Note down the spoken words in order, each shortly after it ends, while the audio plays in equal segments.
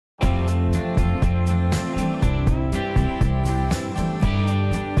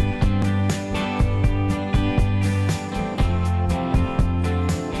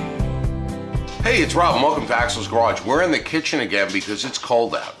Hey, it's Rob and welcome to Axel's Garage. We're in the kitchen again because it's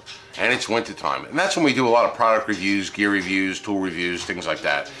cold out and it's winter time. And that's when we do a lot of product reviews, gear reviews, tool reviews, things like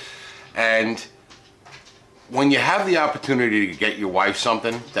that. And when you have the opportunity to get your wife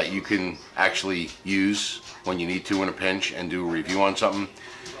something that you can actually use when you need to in a pinch and do a review on something,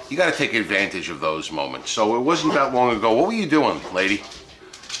 you got to take advantage of those moments. So it wasn't that long ago. What were you doing, lady?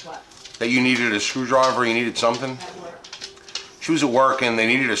 What? That you needed a screwdriver, you needed something? She was at work and they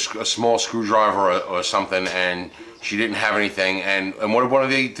needed a small screwdriver or something, and she didn't have anything. And what one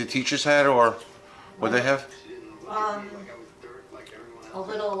of the teachers had, or what they have? A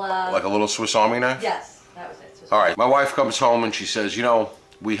little. Like a little Swiss Army knife? Yes, that was it. All right. My wife comes home and she says, you know,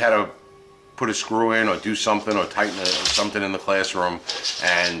 we had to put a screw in or do something or tighten something in the classroom,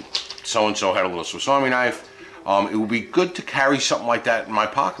 and so-and-so had a little Swiss Army knife. It would be good to carry something like that in my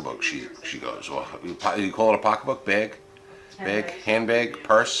pocketbook, she goes. Well, you call it a pocketbook? Bag? Handbag,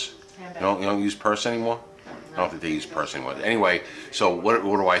 purse. You don't use purse anymore? I don't think they use purse anymore. Anyway, so what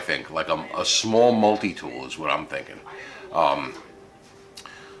do I think? Like a small multi-tool is what I'm thinking.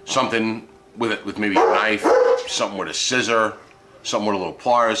 Something with maybe a knife, something with a scissor, something with a little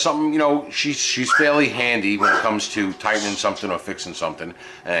pliers, something, you know, she's fairly handy when it comes to tightening something or fixing something.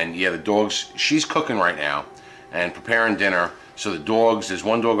 And yeah, the dogs, she's cooking right now and preparing dinner. So the dogs, there's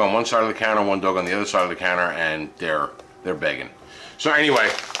one dog on one side of the counter, one dog on the other side of the counter, and they're begging. So anyway,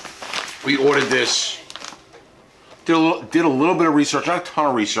 we ordered this, did a little bit of research, not a ton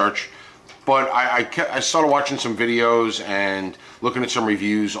of research, but I started watching some videos and looking at some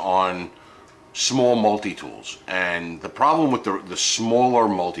reviews on small multi-tools. And the problem with the smaller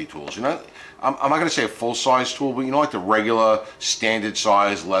multi-tools, you know, I'm not going to say a full-size tool, but you know, like the regular standard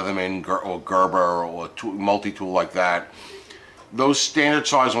size Leatherman or Gerber or multi-tool like that, those standard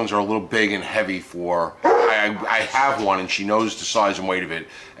size ones are a little big and heavy for, I have one and she knows the size and weight of it,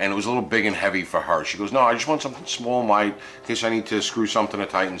 and it was a little big and heavy for her. She goes, no, I just want something small and light in case I need to screw something or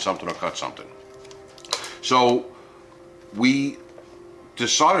tighten something or cut something. So we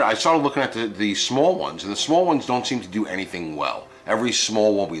decided, I started looking at the small ones, and the small ones don't seem to do anything well. Every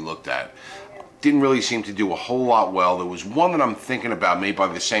small one we looked at didn't really seem to do a whole lot well. There was one that I'm thinking about made by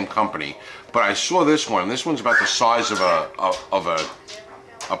the same company, but I saw this one, and this one's about the size of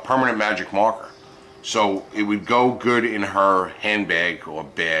a permanent magic marker. So it would go good in her handbag or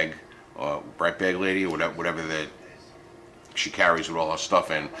bag, or bright bag lady, or whatever that she carries with all her stuff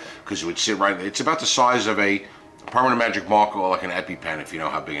in, because it would sit right, it's about the size of a permanent magic marker or like an EpiPen, if you know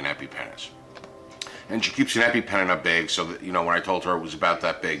how big an EpiPen is. And she keeps an EpiPen in her bag, so that, you know, when I told her it was about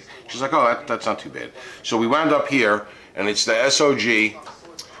that big, she's like, oh, that's not too bad. So we wound up here, and it's the SOG,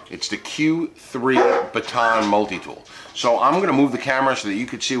 it's the Q3 Baton multi-tool. So I'm going to move the camera so that you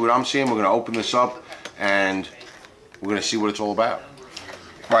can see what I'm seeing. We're going to open this up, and we're going to see what it's all about.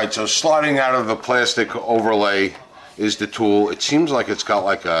 Right, so sliding out of the plastic overlay is the tool. It seems like it's got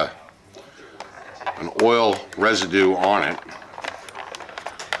like an oil residue on it.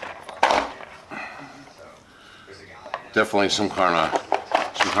 Definitely some kind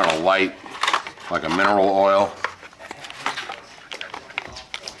of light, like a mineral oil.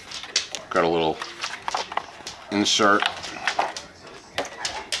 Got a little insert.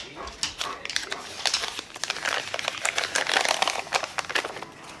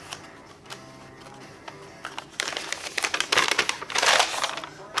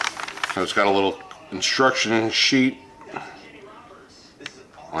 So it's got a little instruction sheet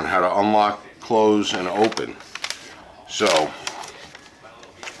on how to unlock, close, and open. So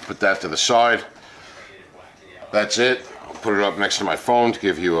put that to the side. That's it. I'll put it up next to my phone to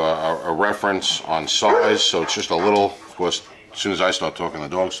give you a reference on size. So it's just a little, of course, as soon as I start talking, the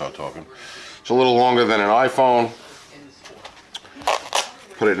dogs start talking. It's a little longer than an iPhone.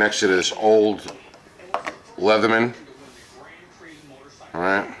 Put it next to this old Leatherman. All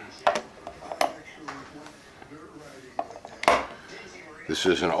right. This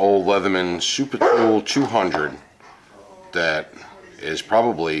is an old Leatherman Super Tool 200 that is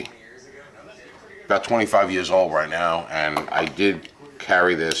probably about 25 years old right now, and I did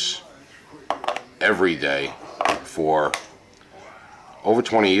carry this every day for over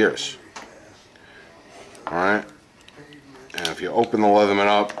 20 years. Alright, and if you open the Leatherman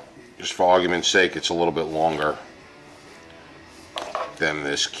up, just for argument's sake, it's a little bit longer than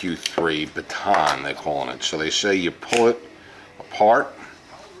this Q3 Baton, they're calling it. So they say you pull it apart,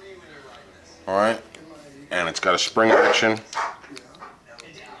 alright, and it's got a spring action.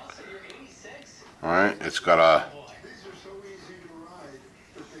 Alright, it's got a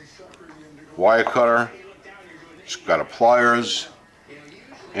wire cutter, it's got a pliers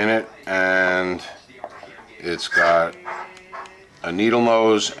in it, and it's got a needle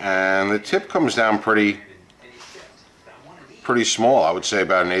nose, and the tip comes down pretty small. I would say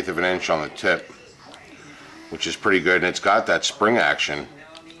about 1/8 of an inch on the tip, which is pretty good, and it's got that spring action,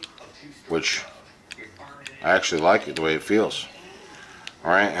 which I actually like it the way it feels.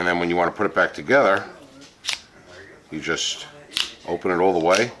 Alright, and then when you want to put it back together, you just open it all the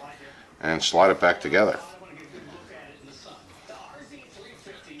way and slide it back together.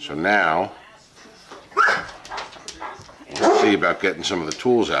 So now we'll see about getting some of the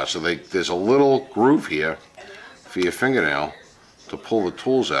tools out. So there's a little groove here for your fingernail to pull the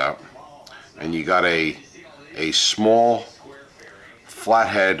tools out, and you got a small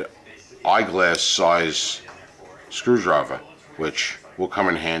flathead eyeglass size screwdriver, which will come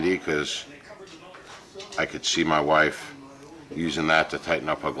in handy because I could see my wife using that to tighten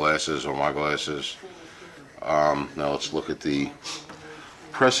up her glasses or my glasses. Now let's look at the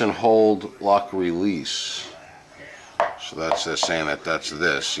press and hold lock release. So that's saying that that's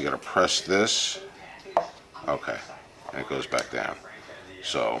this. You got to press this. Okay, and it goes back down.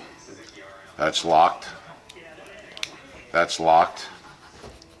 So that's locked. That's locked.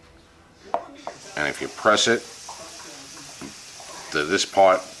 And if you press it, this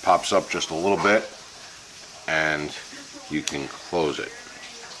part pops up just a little bit, and you can close it.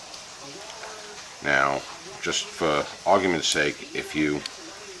 Now, just for argument's sake, if you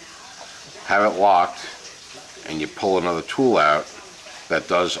have it locked and you pull another tool out, that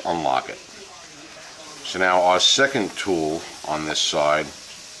does unlock it. So now our second tool on this side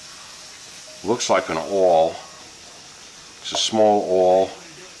looks like an awl. It's a small awl,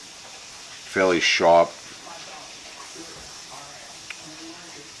 fairly sharp.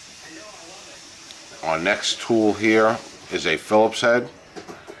 Our next tool here is a Phillips head.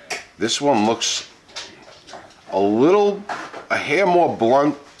 This one looks a hair more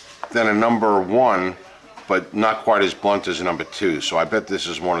blunt than a number 1, but not quite as blunt as a number 2. So I bet this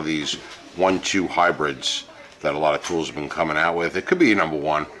is one of these 1-2 hybrids that a lot of tools have been coming out with. It could be a number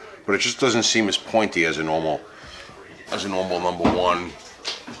 1, but it just doesn't seem as pointy as a normal number 1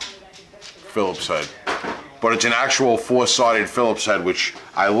 Phillips head. But it's an actual 4-sided Phillips head, which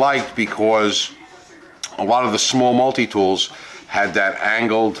I liked because a lot of the small multi-tools had that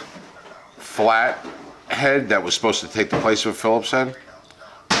angled flat head that was supposed to take the place of a Phillips head,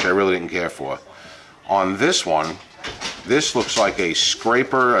 which I really didn't care for. On this one, this looks like a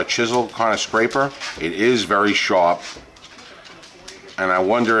scraper, a chisel kind of scraper. It is very sharp, and I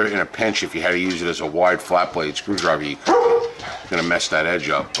wonder in a pinch if you had to use it as a wide flat blade screwdriver, you're going to mess that edge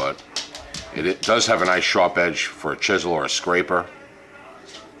up, but it does have a nice sharp edge for a chisel or a scraper,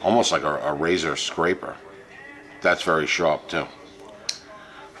 almost like a razor scraper. That's very sharp too.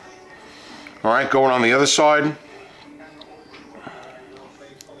 Alright, going on the other side.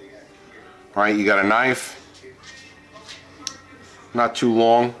 Alright, you got a knife. Not too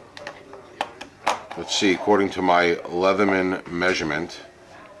long. Let's see, according to my Leatherman measurement,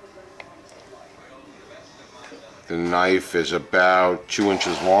 the knife is about 2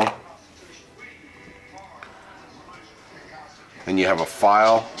 inches long. Then you have a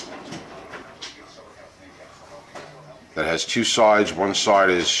file that has 2 sides. One side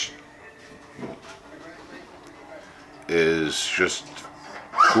is just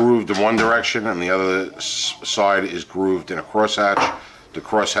grooved in one direction, and the other side is grooved in a crosshatch. The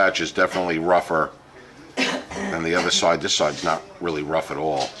crosshatch is definitely rougher than the other side. This side's not really rough at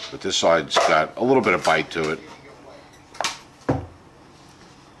all, but this side's got a little bit of bite to it.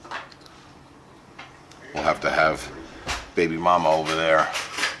 We'll have to have baby mama over there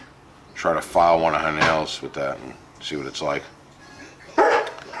try to file one of her nails with that and see what it's like.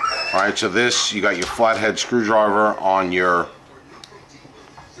 Alright, so this, you got your flathead screwdriver on your...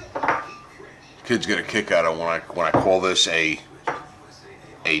 Kids get a kick out of when I call this a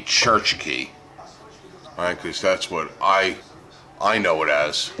church key. Alright, because that's what I know it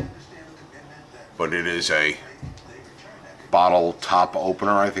as. But it is a bottle top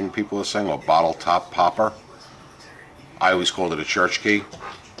opener, I think people are saying, or bottle top popper. I always called it a church key.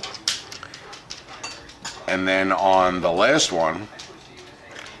 And then on the last one,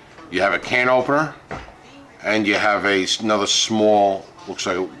 you have a can opener, and you have another small, looks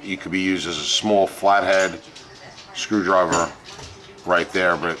like it could be used as a small flathead screwdriver right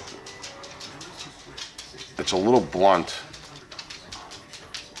there, but it's a little blunt,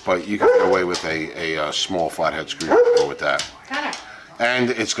 but you can get away with a small flathead screwdriver with that. And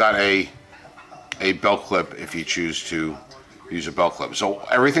it's got a belt clip if you choose to use a belt clip. So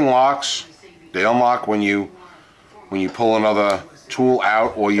everything locks. They unlock when you pull another tool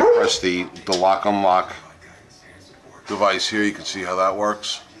out, or you press the lock unlock device here. You can see how that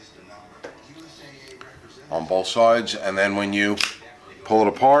works. on both sides, and then when you pull it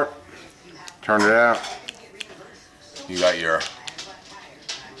apart, turn it out, you got your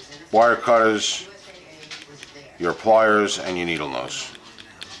wire cutters, your pliers, and your needle nose.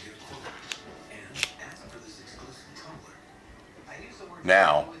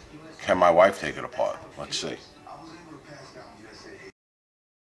 Now, can my wife take it apart? Let's see.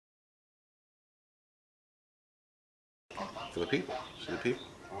 For the people. See the people?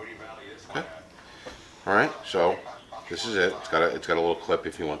 Okay. Alright, so this is it. It's got a little clip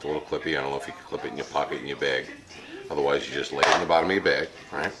if you want the little clippy. I don't know if you can clip it in your pocket in your bag. Otherwise you just lay it in the bottom of your bag,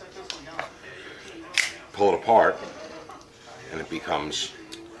 right? Pull it apart and it becomes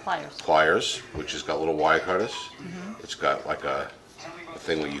pliers, which has got little wire cutters. It's got like a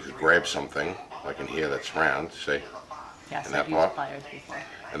thing where you could grab something, like in here that's round, see? Yes, in that I've used part. pliers before.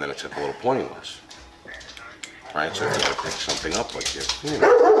 And then it's got the little pointy ones. Right, so if you want to pick something up like this, you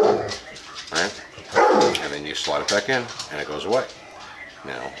know, right? And then you slide it back in and it goes away.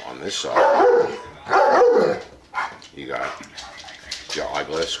 Now, on this side, you got your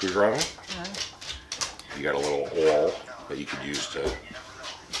eyeglass screwdriver. You got a little awl that you could use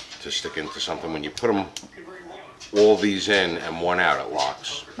to stick into something. When you put them, all these in and one out, it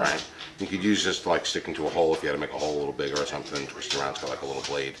locks, right? You could use this to like stick into a hole if you had to make a hole a little bigger or something, and twist around. It's got like a little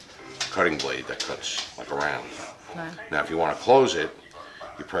blade, cutting blade that cuts like around. Right. Now if you want to close it,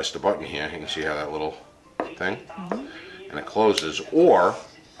 you press the button here. You can see how that little thing, and it closes, or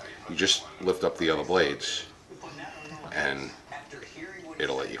you just lift up the other blades and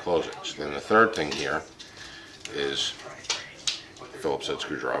it'll let you close it. So then the third thing here is Phillips head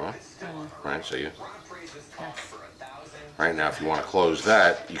screwdriver, right? So you, right now if you want to close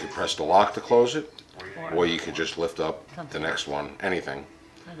that, you can press the lock to close it, or you could just lift up the next one, anything,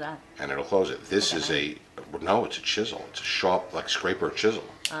 and it'll close it. This is no, it's a chisel. It's a sharp, like scraper chisel.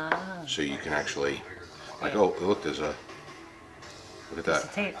 So you can actually, like, oh, look, look at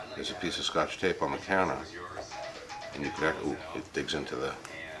that. There's a piece of Scotch tape on the counter. And you can, ooh, it digs into the,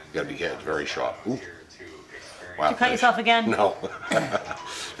 you gotta be careful, it's very sharp. Ooh. Wow. Did you cut yourself again? No.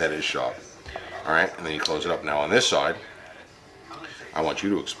 That is sharp. All right, and then you close it up. Now on this side, I want you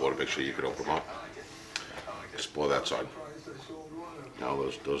to explore to make sure you could open them up. Explore that side.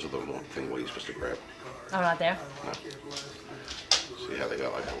 No, those are the one thing where you're supposed to grab. Oh, not there? No. See how they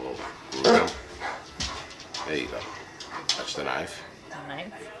got like a little groove in them? There you go. That's the knife.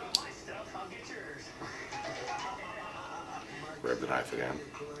 Nice. Grab the knife again.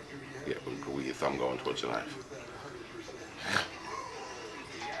 Yeah, with your thumb going towards the knife.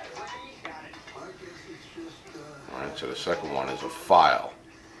 Alright, so the second one is a file.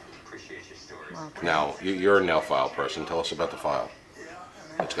 Okay. Now, you're a nail file person. Tell us about the file.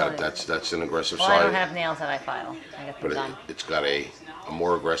 It's got that's an aggressive Well, side. I don't have nails that I file. I get them But done. it's got a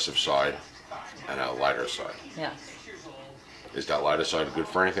more aggressive side and a lighter side. Yeah. Is that lighter side good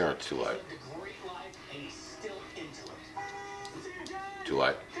for anything, or it's too light? Too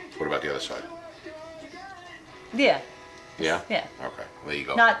light. What about the other side? Yeah. Yeah? Yeah. Okay, there you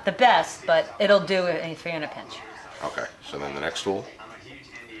go. Not the best, but it'll do it if you're in a pinch. Okay, so then the next tool.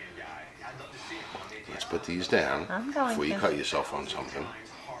 Let's put these down I'm going before you to. cut yourself on something.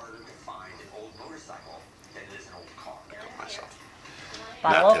 Cut myself.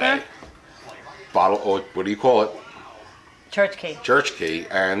 Bottle Not opener? today. Bottle, or what do you call it? Church key. Church key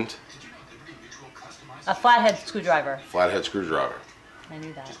and A flathead screwdriver. flathead screwdriver. I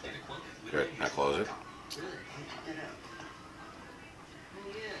knew that. Good, now close it.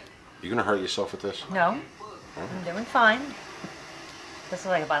 You gonna hurt yourself with this? No. I'm doing fine. This is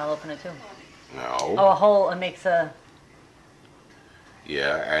like a bottle opener too. No. Oh, a hole, it makes a...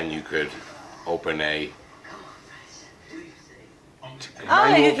 Yeah, and you could open a...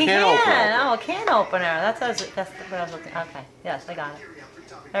 Oh, you can can. opener. Oh, a can opener. That's what I was looking. Okay. Yes, I got it.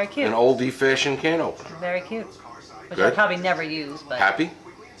 Very cute. An old-fashioned can opener. Very cute. Which Good. I probably never use, but... Happy?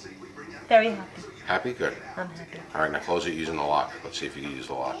 Very happy. Happy? Good. I'm happy. All right, now close it using the lock. Let's see if you can use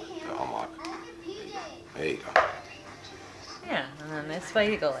the lock to unlock. There you go. Yeah, and then this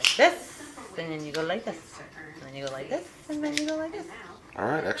way you go like this, and then you go like this, and then you go like this, and then you go like this. All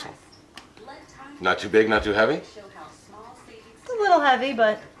right, excellent. Not too big, not too heavy? It's a little heavy,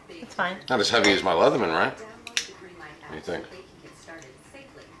 but it's fine. Not as heavy as my Leatherman, right? What do you think?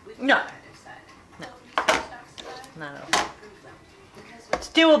 No. No. Not at all. It's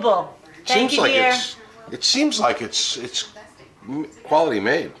doable. Thank you, dear. It seems like it's quality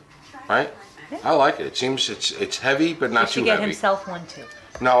made, right? Yeah. I like it. It seems it's heavy, but not He too should get heavy. himself one too.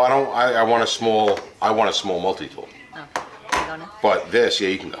 No, I don't. I want a small. I want a small multi-tool. Oh, you go now? But this, yeah,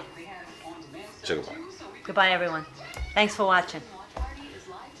 you can go. Say goodbye. Goodbye, everyone. Thanks for watching.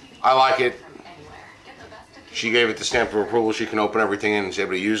 I like it. She gave it the stamp of approval. She can open everything in and is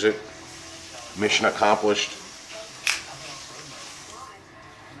able to use it. Mission accomplished.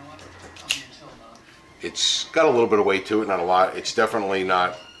 It's got a little bit of weight to it, not a lot. It's definitely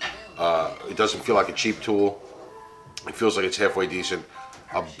not, it doesn't feel like a cheap tool. It feels like it's halfway decent.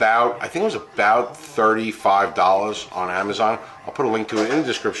 I think it was about $35 on Amazon. I'll put a link to it in the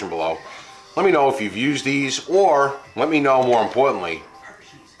description below. Let me know if you've used these, or let me know, more importantly,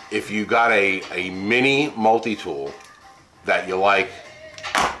 if you got a mini multi-tool that you like,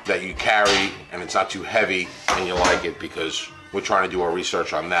 that you carry, and it's not too heavy, and you like it, because we're trying to do our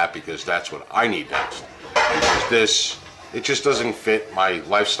research on that, because that's what I need next. Because this, it just doesn't fit my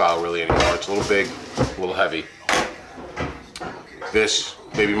lifestyle really anymore. It's a little big, a little heavy. This,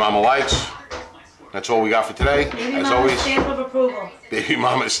 baby mama likes. That's all we got for today. Baby as mama's always, stamp of approval. baby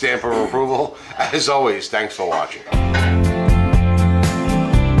mama's stamp of approval. As always, thanks for watching.